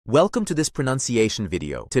Welcome to this pronunciation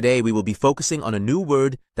video. Today we will be focusing on a new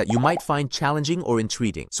word that you might find challenging or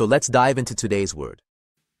intriguing. So let's dive into today's word.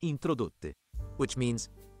 Introdotte, which means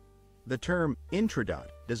The term introdotte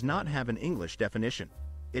does not have an English definition.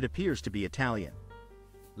 It appears to be Italian.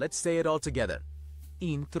 let's say it all together.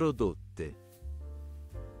 Introdotte.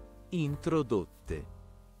 Introdotte.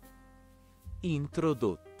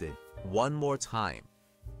 Introdotte. One more time.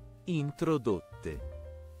 Introdotte.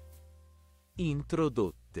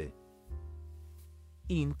 Introdotte.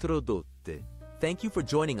 Introdotte. Thank you for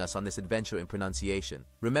joining us on this adventure in pronunciation.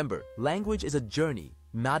 Remember, language is a journey,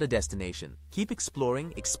 not a destination. Keep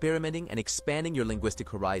exploring, experimenting, and expanding your linguistic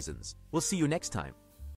horizons. We'll see you next time.